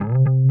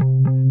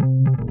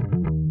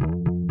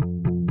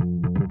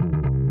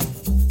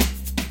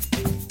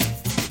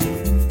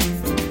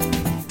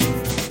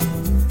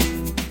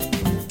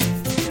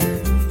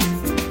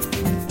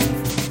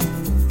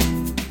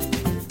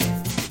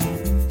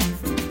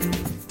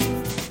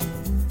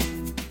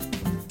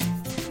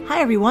Hi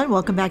everyone,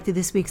 welcome back to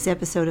this week's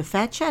episode of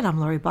Fat Chat. I'm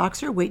Lori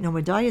Boxer, Weight No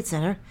More Diet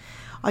Center.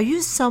 Are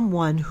you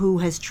someone who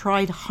has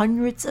tried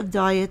hundreds of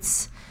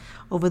diets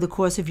over the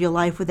course of your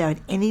life without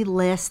any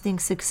lasting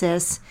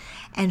success,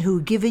 and who,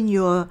 given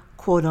your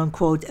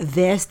quote-unquote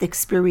vast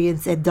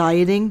experience at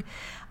dieting,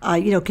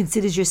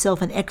 considers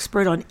yourself an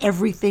expert on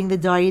everything the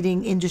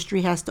dieting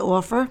industry has to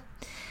offer?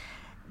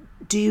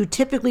 Do you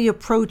typically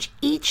approach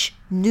each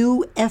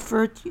new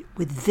effort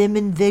with vim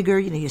and vigor?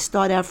 You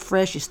start out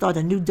fresh, you start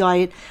a new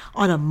diet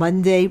on a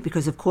Monday,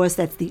 because of course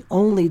that's the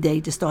only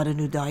day to start a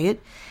new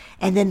diet.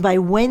 And then by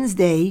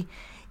Wednesday,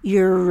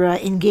 you're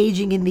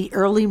engaging in the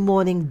early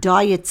morning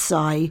diet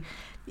sigh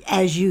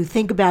as you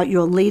think about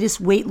your latest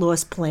weight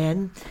loss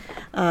plan,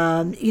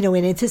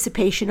 in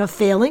anticipation of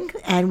failing,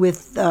 and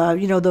with,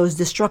 those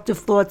destructive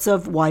thoughts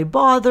of why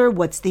bother,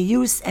 what's the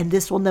use, and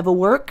this will never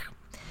work.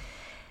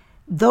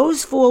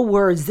 Those 4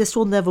 words, this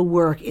will never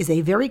work, is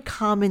a very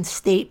common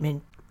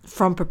statement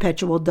from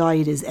perpetual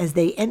dieters as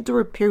they enter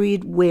a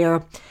period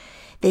where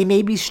they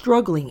may be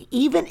struggling,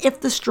 even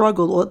if the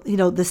struggle or,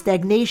 the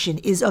stagnation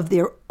is of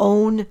their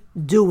own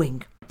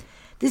doing.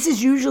 This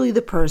is usually the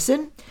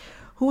person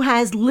who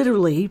has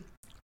literally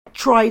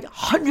tried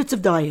hundreds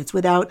of diets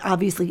without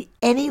obviously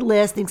any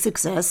lasting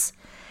success,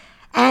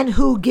 and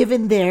who,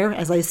 given their,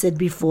 as I said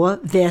before,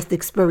 vast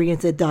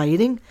experience at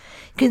dieting,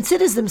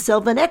 considers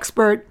themselves an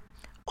expert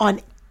on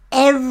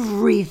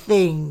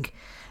everything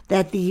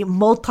that the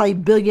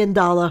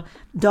multi-billion-dollar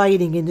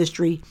dieting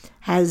industry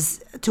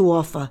has to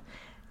offer.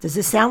 Does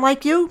this sound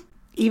like you?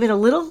 Even a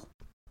little?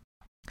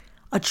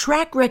 A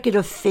track record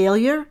of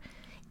failure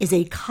is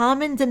a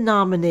common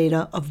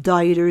denominator of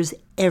dieters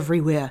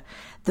everywhere.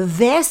 The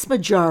vast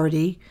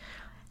majority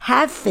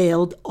have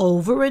failed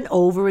over and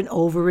over and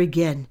over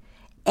again.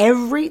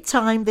 Every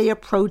time they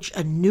approach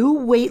a new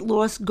weight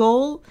loss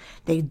goal,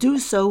 they do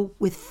so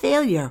with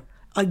failure,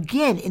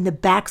 again, in the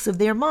backs of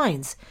their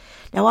minds.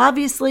 Now,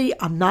 obviously,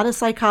 I'm not a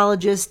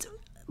psychologist,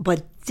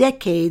 but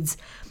decades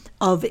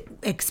of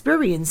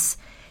experience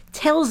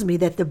tells me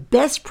that the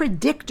best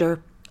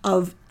predictor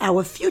of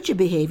our future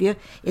behavior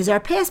is our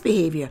past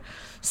behavior.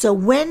 So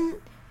when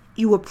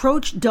you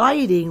approach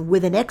dieting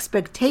with an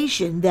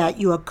expectation that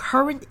your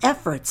current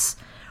efforts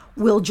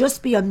will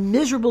just be a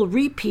miserable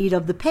repeat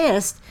of the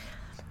past,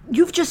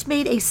 you've just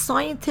made a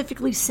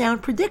scientifically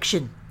sound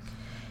prediction.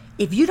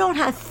 If you don't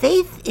have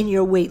faith in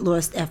your weight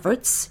loss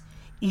efforts,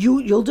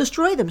 you'll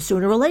destroy them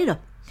sooner or later.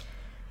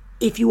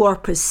 If you are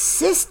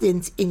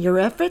persistent in your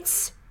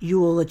efforts, you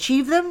will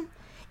achieve them.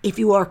 If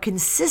you are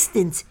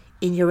consistent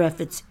in your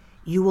efforts,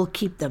 you will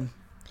keep them.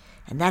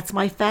 And that's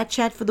my Fat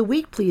Chat for the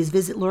week. Please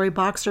visit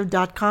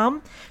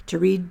LoriBoxer.com to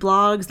read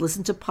blogs,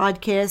 listen to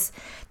podcasts.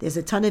 There's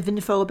a ton of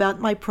info about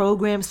my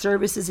program,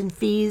 services and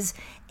fees,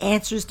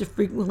 answers to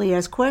frequently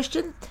asked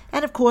questions.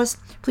 And of course,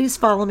 please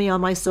follow me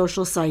on my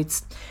social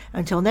sites.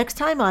 Until next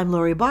time, I'm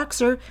Lori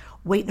Boxer,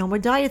 Weight No More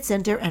Diet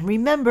Center. And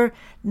remember,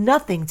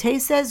 nothing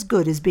tastes as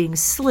good as being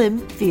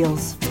slim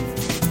feels.